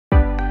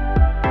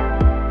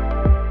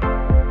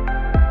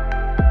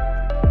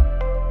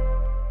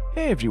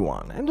Hey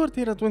everyone, Edward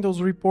here at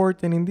Windows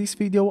Report, and in this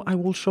video I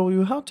will show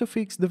you how to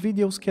fix the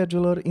video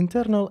scheduler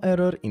internal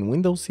error in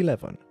Windows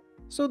 11.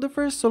 So the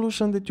first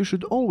solution that you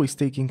should always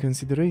take in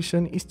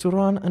consideration is to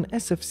run an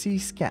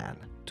SFC scan.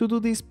 To do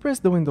this, press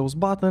the Windows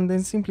button,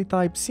 then simply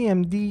type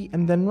cmd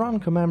and then run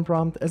command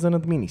prompt as an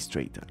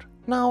administrator.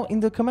 Now in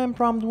the command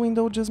prompt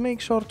window, just make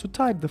sure to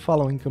type the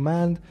following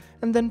command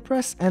and then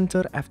press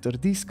enter after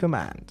this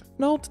command.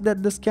 Note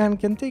that the scan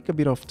can take a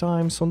bit of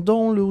time, so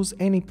don't lose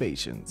any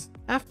patience.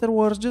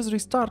 Afterwards, just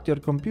restart your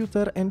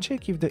computer and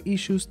check if the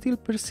issue still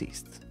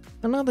persists.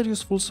 Another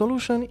useful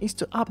solution is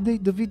to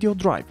update the video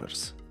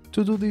drivers.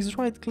 To do this,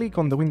 right-click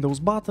on the Windows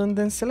button,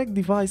 then select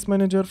Device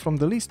Manager from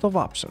the list of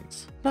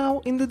options.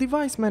 Now, in the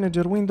Device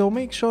Manager window,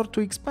 make sure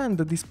to expand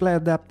the display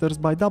adapters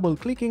by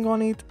double-clicking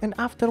on it, and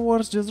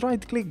afterwards just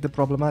right-click the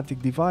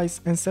problematic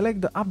device and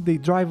select the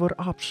Update Driver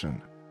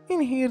option.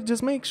 In here,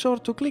 just make sure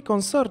to click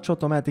on Search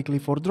automatically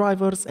for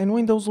drivers, and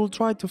Windows will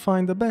try to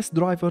find the best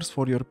drivers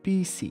for your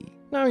PC.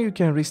 Now you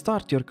can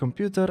restart your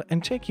computer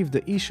and check if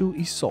the issue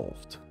is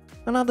solved.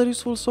 Another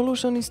useful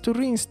solution is to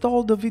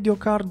reinstall the video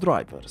card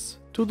drivers.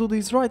 To do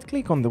this,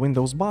 right-click on the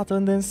Windows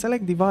button, then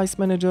select Device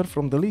Manager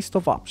from the list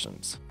of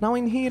options. Now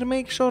in here,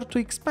 make sure to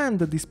expand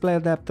the display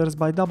adapters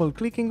by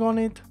double-clicking on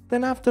it,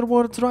 then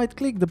afterwards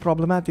right-click the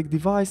problematic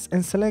device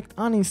and select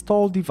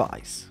Uninstall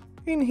Device.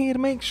 In here,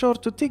 make sure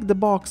to tick the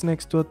box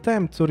next to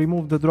attempt to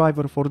remove the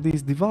driver for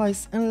this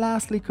device, and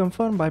lastly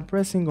confirm by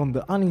pressing on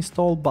the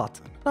Uninstall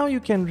button. Now you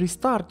can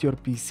restart your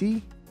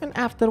PC, and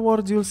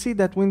afterwards you'll see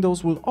that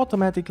Windows will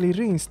automatically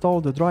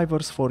reinstall the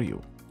drivers for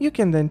you. You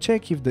can then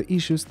check if the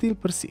issue still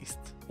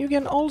persists. You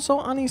can also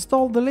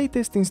uninstall the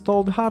latest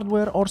installed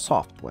hardware or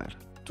software.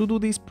 To do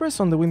this, press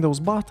on the Windows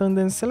button,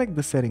 then select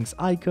the settings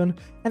icon,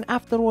 and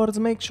afterwards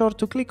make sure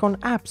to click on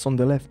Apps on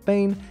the left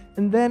pane,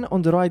 and then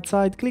on the right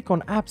side click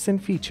on Apps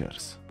and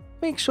Features.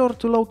 Make sure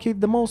to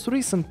locate the most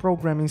recent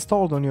program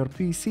installed on your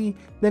PC,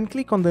 then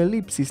click on the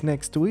ellipsis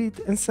next to it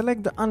and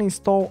select the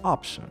Uninstall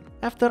option.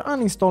 After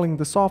uninstalling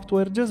the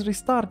software, just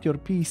restart your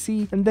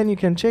PC and then you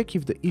can check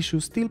if the issue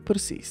still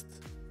persists.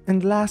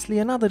 And lastly,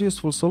 another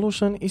useful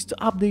solution is to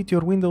update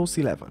your Windows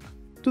 11.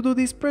 To do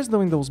this, press the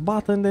Windows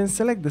button, then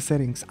select the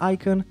settings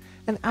icon,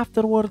 and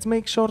afterwards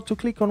make sure to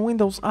click on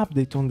Windows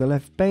Update on the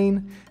left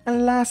pane,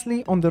 and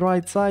lastly on the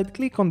right side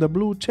click on the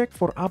blue Check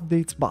for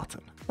Updates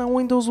button. Now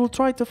Windows will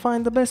try to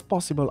find the best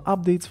possible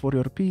updates for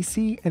your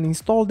PC and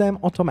install them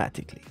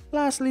automatically.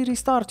 Lastly,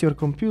 restart your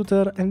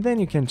computer and then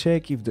you can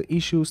check if the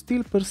issue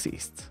still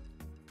persists.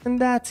 And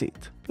that's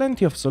it.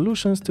 Plenty of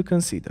solutions to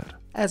consider.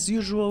 As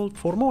usual,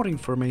 for more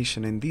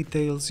information and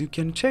details, you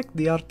can check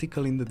the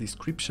article in the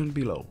description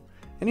below.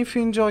 And if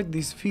you enjoyed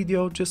this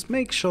video, just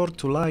make sure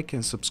to like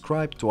and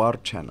subscribe to our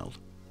channel.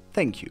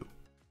 Thank you.